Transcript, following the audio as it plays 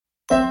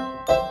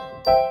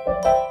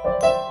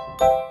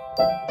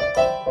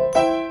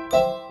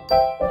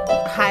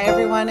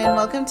and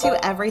welcome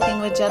to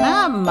Everything with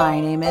Jenna. My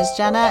name is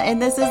Jenna,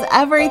 and this is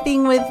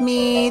Everything with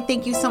Me.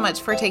 Thank you so much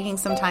for taking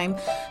some time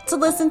to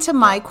listen to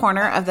my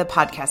corner of the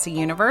podcasting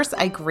universe.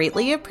 I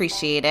greatly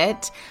appreciate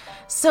it.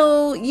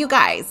 So, you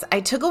guys,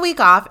 I took a week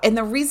off, and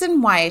the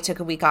reason why I took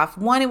a week off,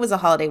 one, it was a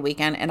holiday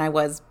weekend, and I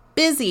was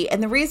busy,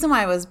 and the reason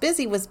why I was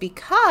busy was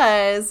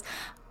because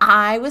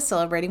I was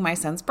celebrating my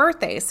son's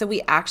birthday. So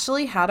we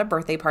actually had a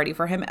birthday party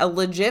for him, a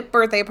legit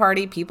birthday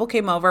party. People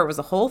came over. It was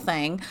a whole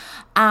thing.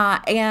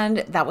 And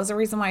that was the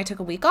reason why I took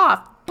a week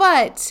off.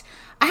 But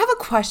I have a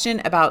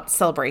question about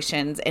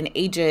celebrations and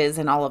ages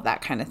and all of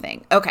that kind of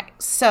thing. Okay,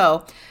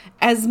 so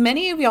as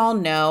many of y'all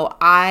know,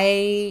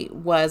 I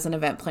was an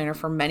event planner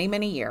for many,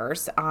 many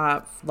years,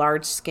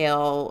 large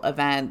scale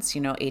events,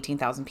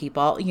 18,000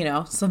 people,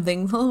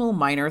 something, little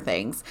minor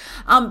things,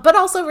 but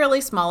also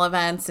really small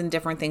events and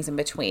different things in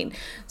between.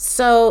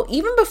 So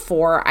even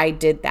before I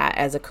did that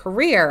as a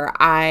career,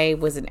 I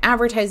was in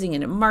advertising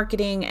and in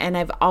marketing, and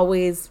I've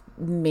always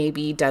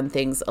maybe done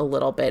things a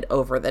little bit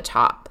over the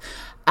top.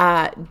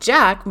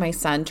 Jack, my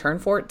son,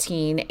 turned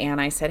 14, and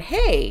I said,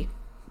 hey,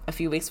 a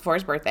few weeks before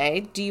his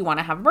birthday, do you want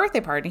to have a birthday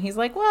party? And he's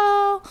like,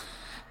 yeah,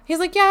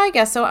 I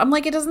guess so. I'm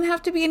like, it doesn't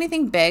have to be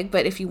anything big,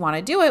 but if you want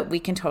to do it, we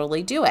can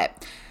totally do it.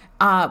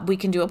 We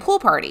can do a pool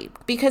party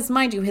because,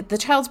 mind you, the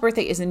child's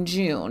birthday is in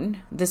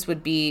June.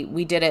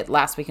 We did it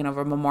last weekend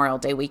over Memorial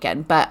Day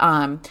weekend, but,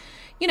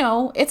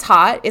 it's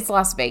hot. It's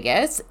Las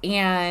Vegas,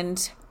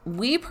 and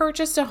we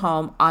purchased a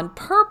home on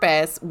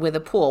purpose with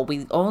a pool.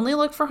 We only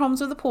looked for homes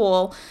with a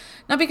pool,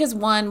 not because,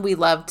 one, we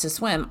love to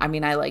swim. I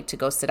mean, I like to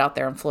go sit out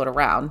there and float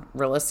around,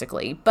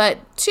 realistically. But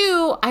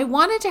two, I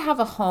wanted to have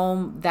a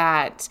home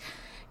that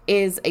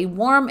is a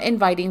warm,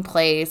 inviting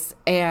place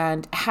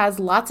and has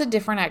lots of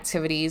different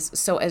activities.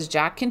 So as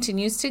Jack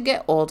continues to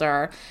get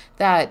older,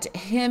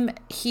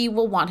 he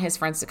will want his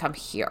friends to come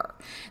here.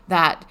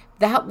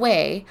 That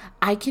way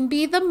I can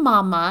be the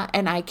mama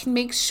and I can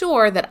make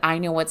sure that I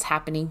know what's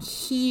happening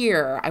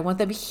here. I want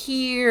them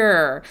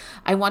here.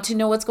 I want to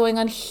know what's going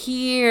on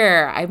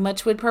here. I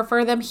much would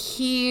prefer them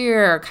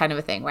here, kind of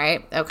a thing,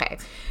 right? Okay.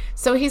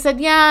 So he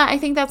said, yeah, I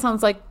think that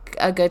sounds like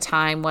a good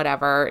time,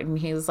 whatever. And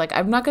he was like,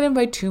 I'm not going to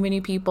invite too many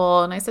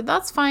people. And I said,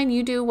 that's fine.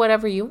 You do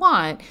whatever you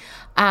want.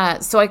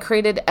 So I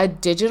created a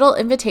digital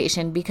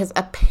invitation because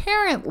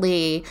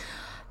apparently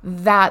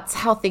that's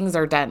how things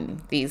are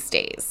done these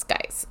days,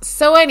 guys.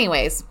 So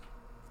anyways,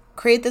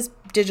 create this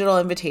digital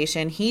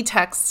invitation. He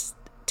text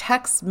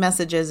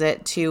messages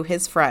it to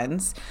his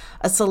friends,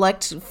 a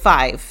select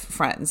 5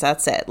 friends.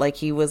 That's it. Like,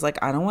 he was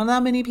like, I don't want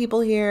that many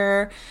people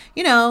here,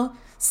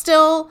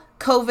 still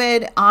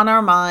COVID on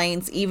our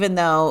minds, even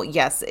though,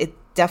 yes, it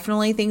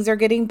definitely things are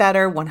getting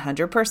better,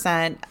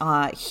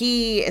 100%.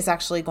 He is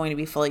actually going to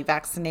be fully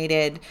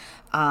vaccinated.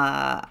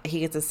 He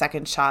gets a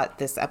second shot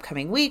this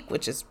upcoming week,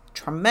 which is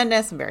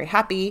tremendous. I'm very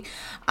happy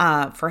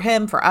for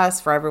him, for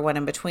us, for everyone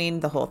in between,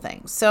 the whole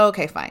thing. So,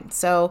 okay, fine.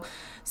 So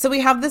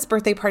we have this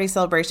birthday party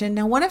celebration.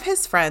 Now, one of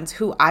his friends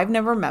who I've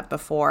never met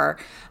before,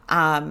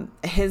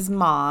 his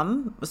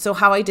mom, so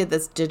how I did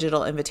this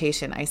digital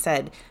invitation, I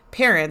said,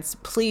 parents,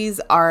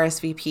 please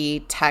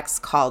RSVP,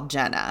 text, call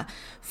Jenna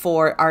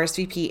for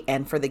RSVP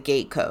and for the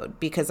gate code,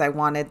 because I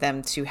wanted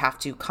them to have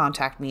to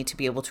contact me to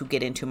be able to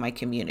get into my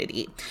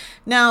community.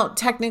 Now,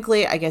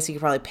 technically, I guess you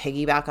could probably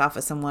piggyback off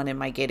of someone in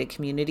my gated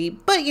community,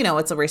 but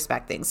it's a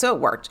respect thing. So it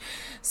worked.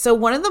 So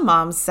one of the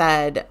moms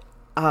said,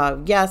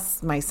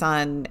 yes, my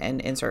son,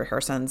 and insert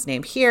her son's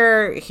name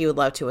here, he would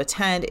love to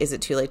attend. Is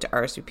it too late to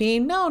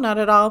RSVP? No, not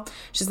at all.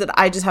 She said,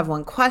 I just have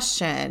one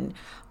question.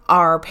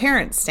 Are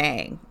parents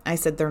staying? I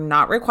said, they're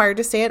not required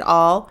to stay at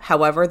all.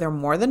 However, they're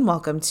more than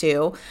welcome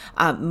to.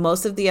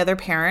 Most of the other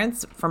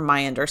parents, from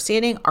my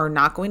understanding, are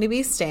not going to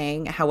be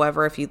staying.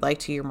 However, if you'd like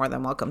to, you're more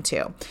than welcome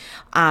to.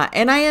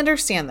 And I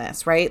understand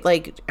this, right?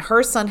 Like,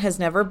 her son has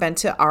never been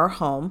to our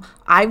home.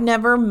 I've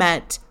never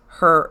met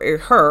her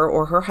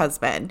or her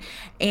husband.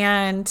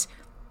 And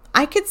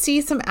I could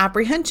see some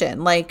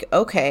apprehension, like,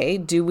 okay,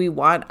 do we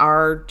want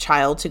our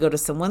child to go to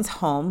someone's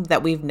home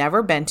that we've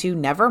never been to,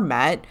 never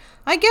met?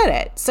 I get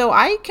it. So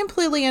I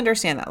completely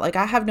understand that. Like,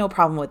 I have no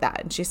problem with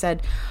that. And she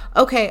said,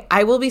 okay,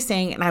 I will be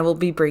staying and I will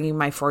be bringing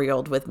my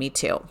 4-year-old with me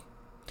too.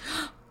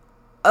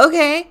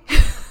 Okay.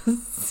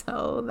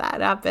 So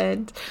that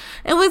happened.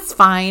 It was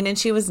fine. And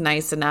she was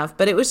nice enough,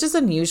 but it was just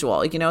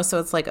unusual, so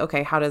it's like,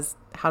 okay, how does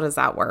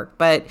that work?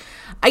 But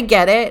I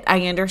get it.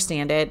 I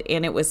understand it.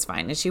 And it was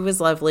fine. And she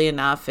was lovely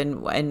enough.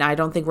 And I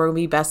don't think we're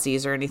going to be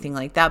besties or anything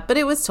like that, but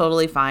it was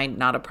totally fine.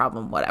 Not a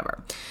problem,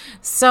 whatever.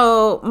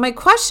 So my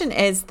question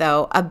is,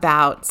 though,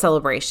 about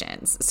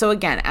celebrations. So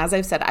again, as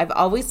I've said, I've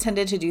always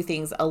tended to do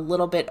things a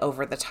little bit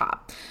over the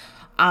top.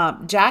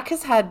 Jack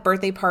has had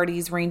birthday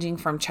parties ranging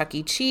from Chuck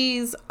E.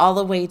 Cheese all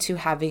the way to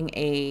having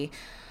a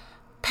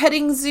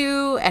petting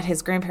zoo at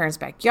his grandparents'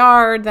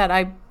 backyard that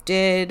I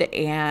did,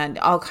 and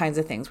all kinds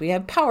of things. We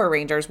had Power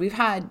Rangers. We've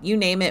had, you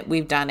name it,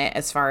 we've done it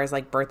as far as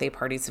like birthday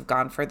parties have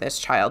gone for this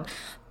child.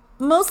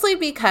 Mostly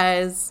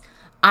because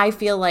I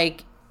feel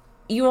like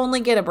you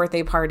only get a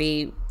birthday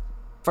party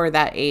for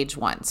that age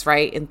once,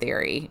 right? In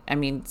theory. I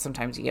mean,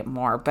 sometimes you get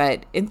more,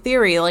 but in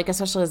theory, like,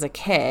 especially as a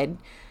kid,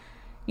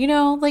 you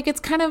know, like,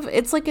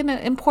 it's like an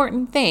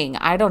important thing.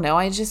 I don't know.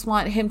 I just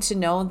want him to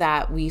know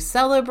that we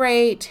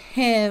celebrate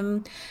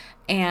him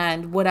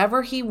and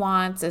whatever he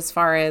wants, as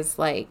far as,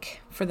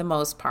 like, for the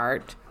most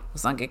part.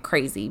 Let's not get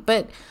crazy,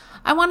 but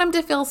I want him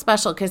to feel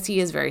special, because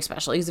he is very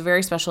special. He's a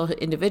very special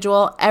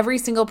individual. Every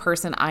single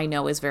person I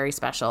know is very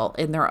special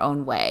in their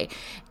own way.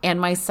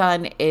 And my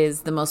son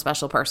is the most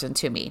special person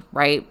to me,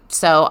 right?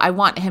 So I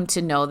want him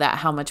to know that,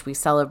 how much we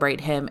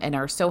celebrate him and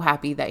are so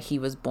happy that he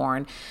was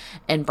born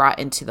and brought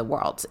into the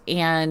world.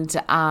 And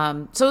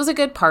so it was a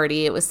good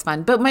party. It was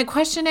fun. But my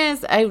question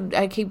is,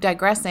 I keep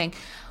digressing.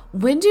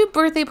 When do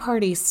birthday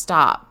parties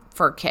stop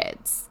for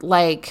kids?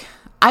 Like,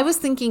 I was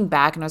thinking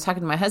back, and I was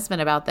talking to my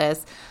husband about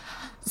this.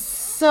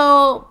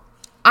 So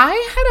I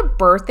had a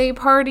birthday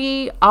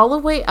party all the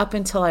way up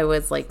until I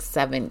was like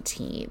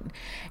 17.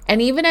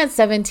 And even at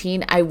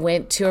 17, I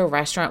went to a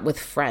restaurant with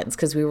friends,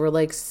 because we were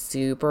like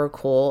super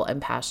cool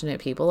and passionate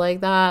people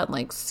like that,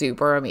 like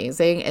super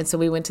amazing. And so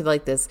we went to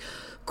like this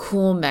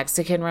cool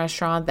Mexican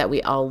restaurant that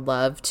we all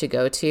love to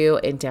go to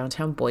in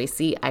downtown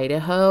Boise,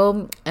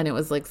 Idaho. And it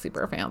was like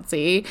super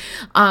fancy.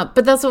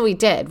 But that's what we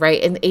did,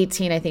 right? In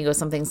 18, I think it was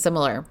something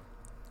similar.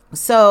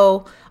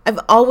 So I've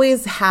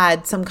always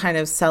had some kind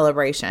of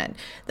celebration.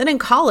 Then in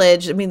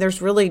college, I mean,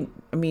 there's really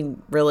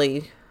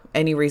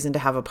any reason to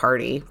have a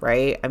party,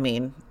 right? I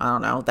mean, I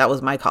don't know. That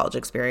was my college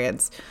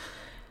experience.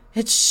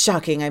 It's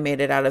shocking I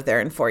made it out of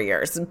there in 4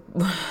 years.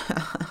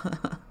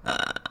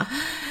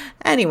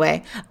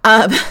 Anyway,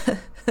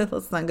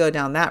 let's not go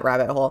down that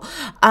rabbit hole.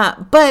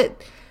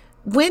 But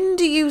when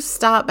do you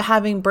stop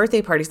having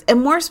birthday parties?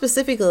 And more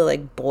specifically,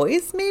 like,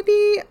 boys,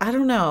 maybe? I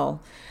don't know.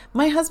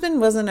 My husband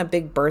wasn't a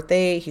big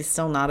birthday. He's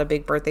still not a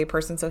big birthday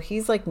person. So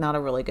he's like not a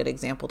really good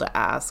example to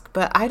ask.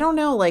 But I don't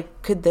know,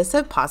 like, could this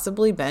have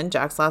possibly been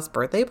Jack's last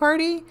birthday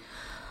party?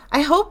 I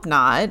hope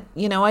not.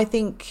 You know, I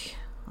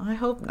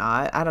hope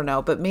not. I don't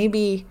know. But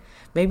maybe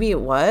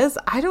it was.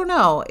 I don't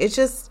know. It's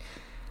just,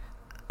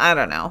 I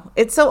don't know.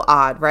 It's so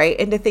odd, right?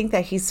 And to think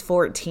that he's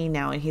 14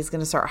 now and he's going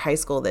to start high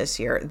school this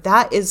year,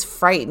 that is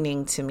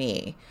frightening to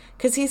me,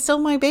 because he's still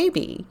my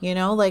baby, you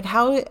know? Like,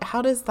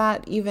 how does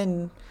that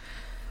even...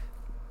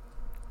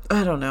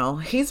 I don't know.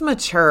 He's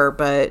mature,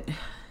 but,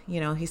 you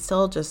know, he's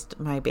still just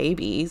my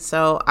baby.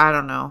 So I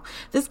don't know.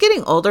 This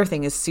getting older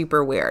thing is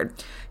super weird.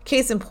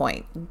 Case in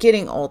point,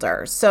 getting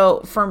older. So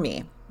for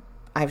me,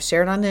 I've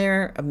shared on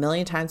there a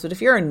million times, but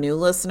if you're a new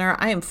listener,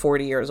 I am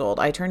 40 years old.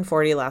 I turned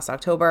 40 last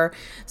October.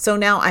 So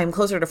now I'm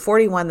closer to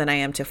 41 than I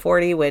am to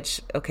 40,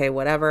 which, okay,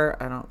 whatever.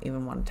 I don't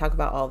even want to talk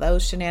about all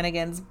those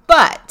shenanigans.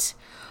 But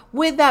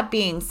with that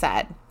being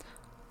said,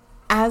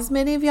 as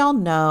many of y'all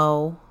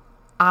know,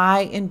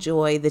 I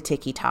enjoy the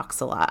TikToks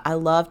a lot. I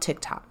love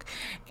TikTok,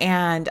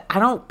 and I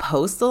don't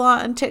post a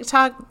lot on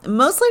TikTok,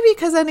 mostly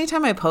because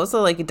anytime I post it,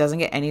 like, it doesn't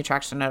get any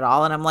traction at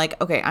all. And I'm like,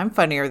 okay, I'm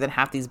funnier than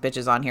half these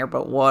bitches on here,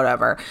 but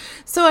whatever.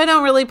 So I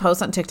don't really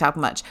post on TikTok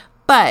much,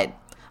 but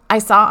I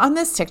saw on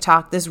this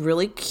TikTok this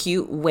really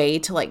cute way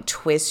to like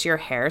twist your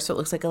hair so it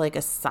looks like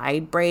a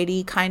side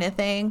braidy kind of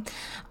thing.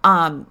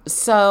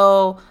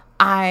 So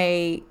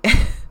I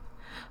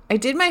I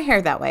did my hair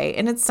that way,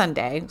 and it's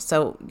Sunday,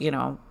 so, you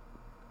know,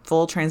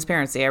 full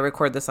transparency, I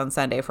record this on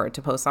Sunday for it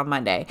to post on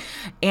Monday.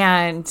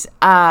 And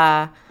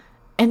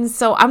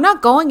so I'm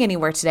not going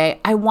anywhere today.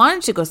 I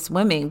wanted to go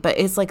swimming, but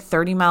it's like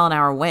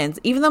 30-mile-an-hour winds,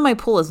 even though my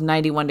pool is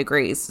 91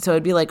 degrees. So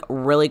it'd be like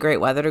really great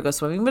weather to go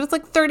swimming, but it's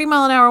like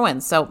 30-mile-an-hour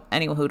winds. So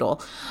anyway,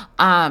 hoodle.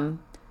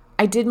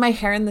 I did my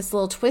hair in this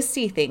little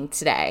twisty thing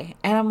today,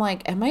 and I'm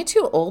like, am I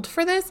too old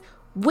for this?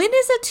 When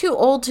is it too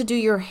old to do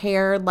your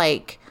hair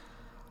like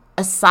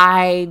a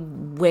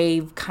side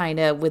wave kind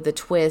of with a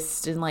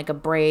twist and like a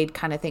braid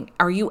kind of thing?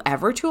 Are you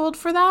ever too old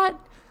for that?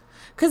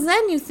 Because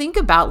then you think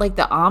about like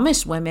the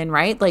Amish women,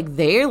 right? Like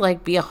they're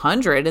like be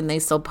 100 and they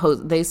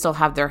still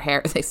have their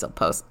hair. They still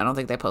post. I don't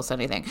think they post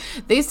anything.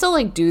 They still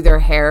like do their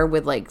hair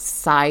with like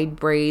side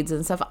braids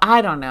and stuff.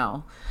 I don't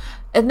know.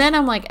 And then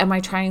I'm like, am I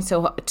trying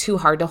too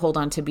hard to hold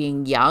on to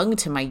being young,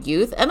 to my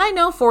youth? And I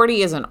know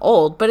 40 isn't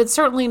old, but it's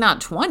certainly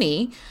not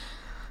 20.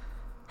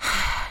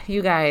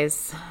 You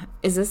guys,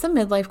 is this a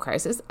midlife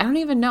crisis? I don't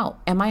even know.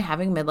 Am I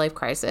having midlife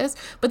crisis?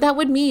 But that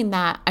would mean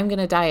that I'm going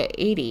to die at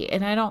 80.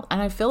 And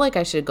I feel like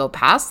I should go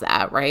past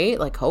that, right?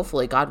 Like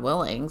hopefully, God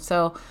willing.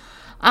 So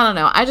I don't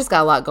know. I just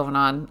got a lot going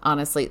on,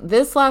 honestly.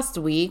 This last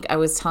week, I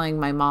was telling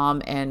my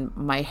mom and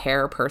my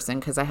hair person,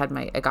 because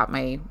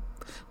my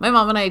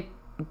mom and I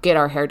get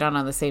our hair done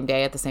on the same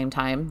day at the same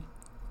time,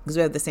 because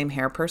we have the same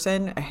hair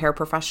person, a hair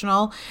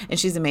professional, and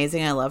she's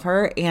amazing. I love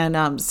her.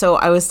 And so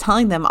I was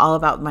telling them all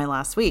about my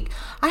last week.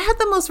 I had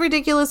the most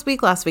ridiculous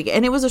week last week,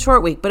 and it was a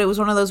short week, but it was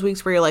one of those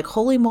weeks where you're like,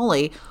 holy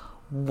moly,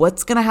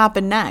 what's going to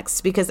happen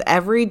next? Because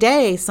every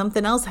day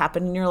something else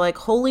happened, and you're like,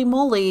 holy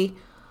moly,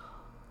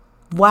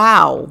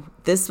 wow,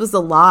 this was a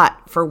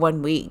lot for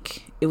 1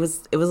 week. It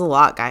was a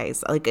lot,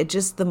 guys. Like, it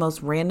just, the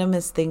most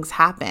randomest things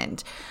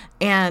happened.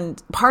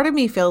 And part of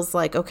me feels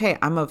like, okay,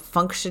 I'm a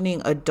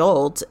functioning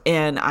adult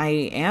and I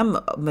am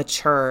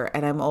mature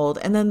and I'm old.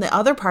 And then the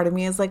other part of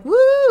me is like, woo,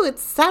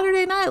 it's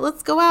Saturday night.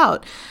 Let's go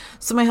out.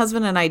 So my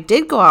husband and I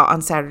did go out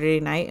on Saturday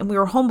night and we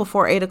were home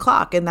before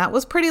 8:00. And that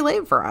was pretty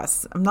late for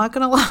us. I'm not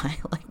going to lie.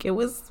 Like it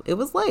was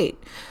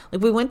late.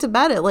 Like we went to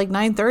bed at like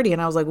 9:30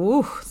 and I was like,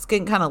 ooh, it's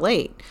getting kind of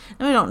late.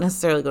 And we don't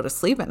necessarily go to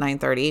sleep at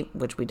 9:30,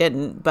 which we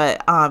didn't.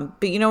 But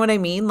you know what I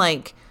mean?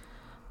 Like,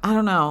 I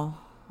don't know.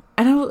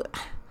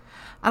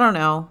 I don't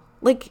know.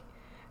 Like,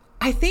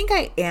 I think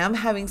I am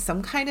having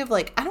some kind of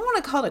like, I don't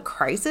want to call it a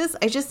crisis.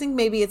 I just think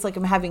maybe it's like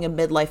I'm having a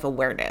midlife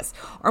awareness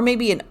or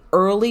maybe an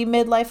early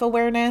midlife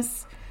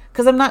awareness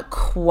because I'm not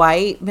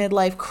quite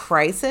midlife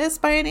crisis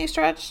by any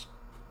stretch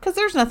because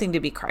there's nothing to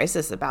be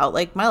crisis about.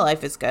 Like my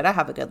life is good. I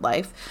have a good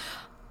life.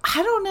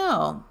 I don't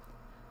know.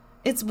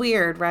 It's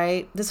weird,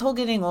 right? This whole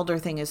getting older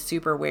thing is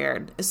super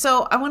weird.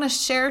 So I want to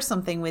share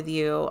something with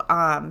you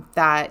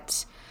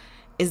that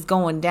is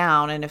going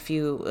down in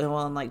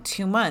in like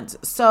 2 months.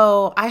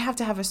 So I have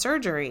to have a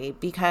surgery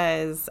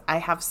because I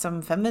have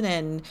some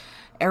feminine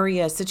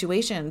area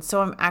situation.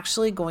 So I'm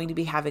actually going to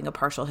be having a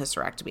partial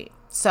hysterectomy.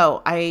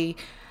 So I'm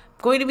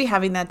going to be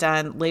having that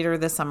done later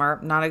this summer.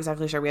 Not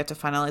exactly sure. We have to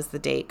finalize the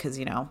date because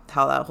you know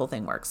how that whole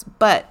thing works,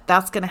 but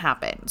that's going to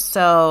happen.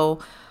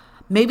 So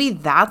maybe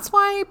that's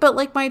why, but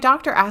like my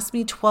doctor asked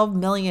me 12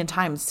 million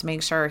times to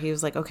make sure. He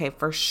was like, okay,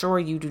 for sure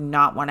you do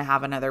not want to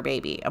have another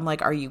baby. I'm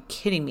like, are you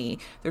kidding me?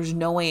 There's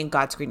no way in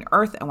God's green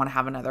earth I want to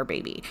have another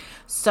baby.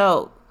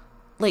 So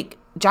like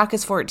Jack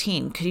is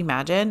 14. Could you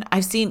imagine?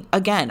 I've seen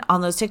again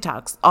on those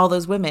TikToks, all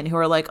those women who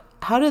are like,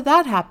 how did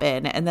that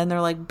happen? And then they're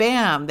like,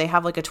 bam, they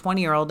have like a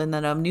 20-year-old and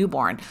then a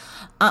newborn.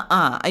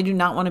 I do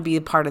not want to be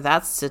a part of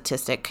that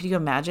statistic. Could you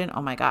imagine?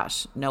 Oh my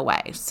gosh, no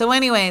way. So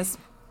anyways,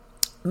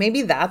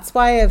 maybe that's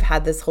why I've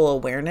had this whole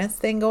awareness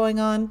thing going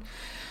on.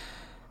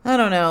 I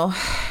don't know.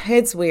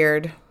 It's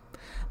weird.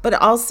 But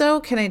also,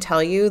 can I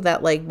tell you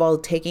that like while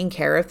taking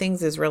care of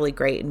things is really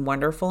great and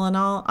wonderful and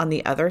all, on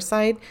the other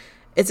side,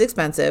 it's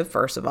expensive,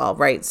 first of all,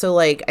 right? So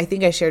like I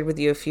think I shared with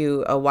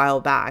you a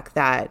while back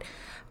that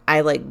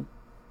I like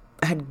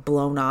had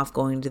blown off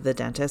going to the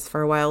dentist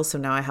for a while. So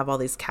now I have all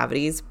these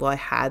cavities. Well, I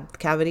had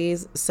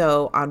cavities.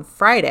 So on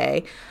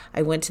Friday,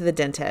 I went to the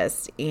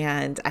dentist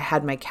and I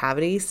had my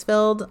cavities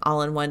filled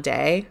all in one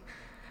day.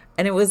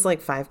 And it was like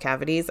 5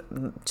 cavities,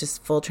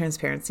 just full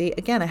transparency.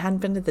 Again, I hadn't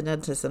been to the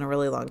dentist in a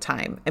really long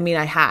time. I mean,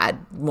 I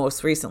had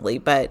most recently,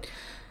 but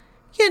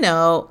you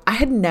know, I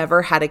had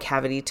never had a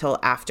cavity till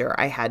after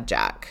I had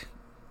Jack.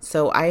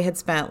 So I had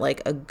spent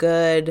like a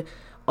good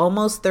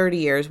almost 30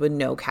 years with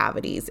no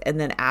cavities. And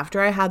then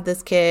after I had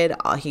this kid,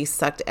 he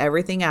sucked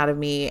everything out of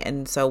me.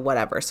 And so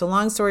whatever. So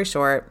long story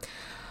short,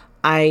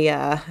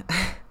 I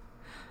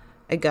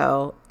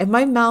go and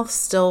my mouth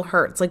still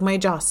hurts. Like my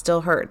jaw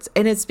still hurts.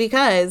 And it's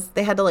because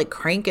they had to like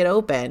crank it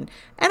open.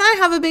 And I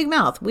have a big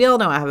mouth. We all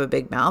know I have a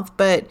big mouth,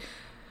 but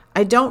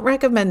I don't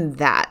recommend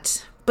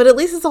that. But at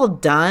least it's all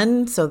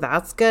done. So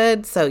that's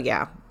good. So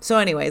yeah. So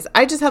anyways,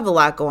 I just have a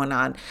lot going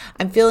on.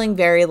 I'm feeling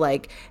very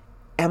like,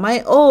 am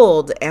I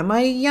old? Am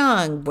I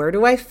young? Where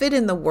do I fit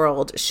in the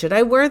world? Should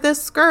I wear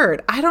this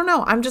skirt? I don't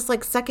know. I'm just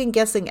like second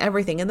guessing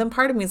everything. And then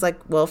part of me is like,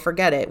 well,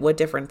 forget it. What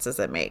difference does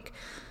it make?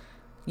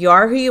 You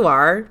are who you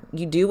are.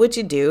 You do what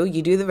you do.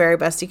 You do the very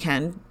best you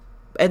can.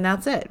 And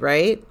that's it,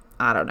 right?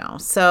 I don't know.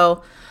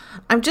 So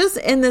I'm just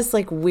in this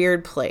like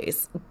weird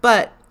place.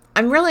 But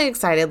I'm really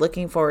excited,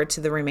 looking forward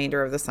to the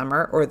remainder of the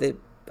summer or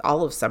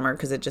all of summer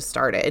because it just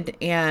started.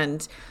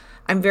 And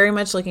I'm very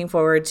much looking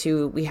forward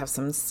to, we have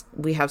some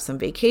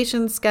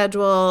vacations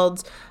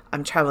scheduled.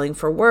 I'm traveling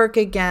for work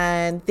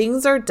again.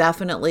 Things are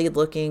definitely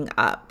looking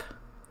up.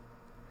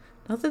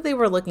 Not that they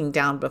were looking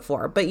down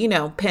before, but you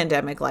know,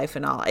 pandemic life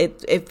and all.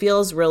 It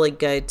feels really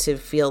good to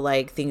feel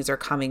like things are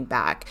coming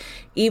back,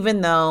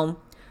 even though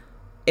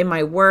in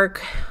my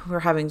work, we're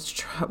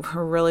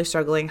really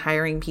struggling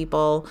hiring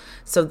people.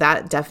 So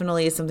that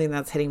definitely is something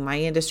that's hitting my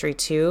industry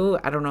too.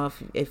 I don't know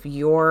if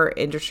your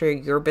industry,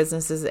 your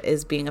business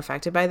is being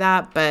affected by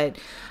that, but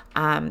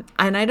and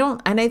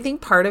I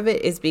think part of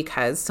it is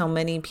because so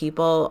many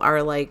people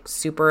are like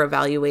super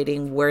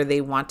evaluating where they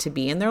want to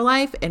be in their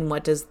life and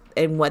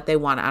what they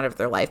want out of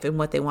their life and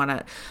what they want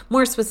to,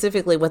 more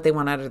specifically, what they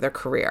want out of their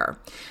career.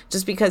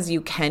 Just because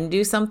you can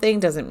do something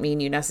doesn't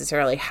mean you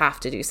necessarily have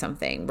to do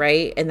something,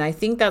 right? And I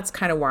think that's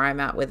kind of where I'm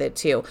at with it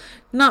too.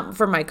 Not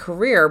for my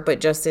career,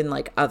 but just in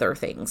like other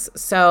things.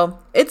 So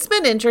it's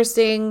been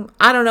interesting.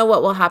 I don't know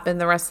what will happen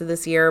the rest of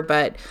this year,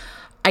 but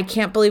I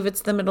can't believe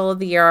it's the middle of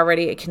the year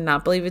already. I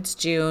cannot believe it's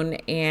June.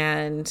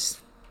 And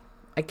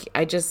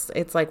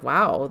it's like,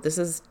 wow, this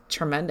is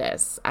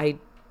tremendous.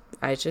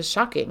 It's just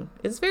shocking.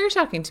 It's very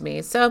shocking to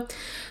me. So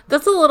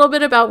that's a little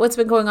bit about what's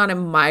been going on in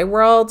my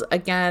world.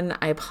 Again,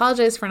 I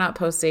apologize for not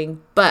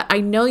posting, but I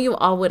know you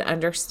all would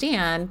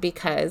understand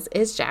because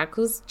it's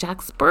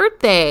Jack's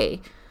birthday,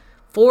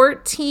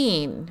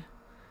 14.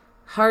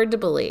 Hard to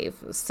believe.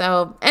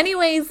 So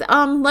anyways,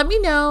 let me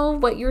know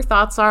what your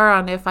thoughts are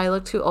on if I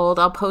look too old.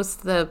 I'll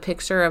post the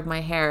picture of my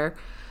hair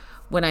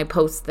when I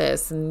post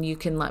this, and you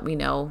can let me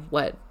know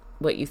what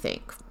you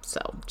think. So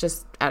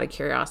just out of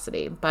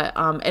curiosity. But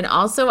and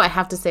also I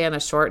have to say, on a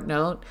short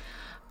note,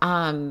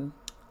 on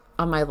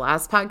my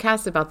last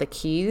podcast about the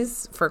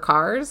keys for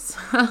cars,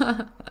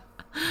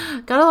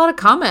 got a lot of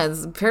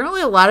comments.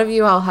 Apparently a lot of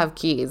you all have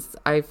keys.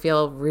 I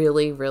feel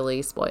really,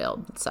 really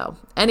spoiled. So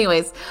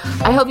anyways,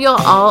 I hope you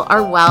all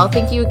are well.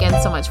 Thank you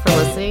again so much for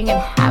listening, and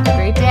have a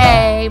great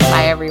day.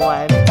 Bye,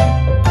 everyone.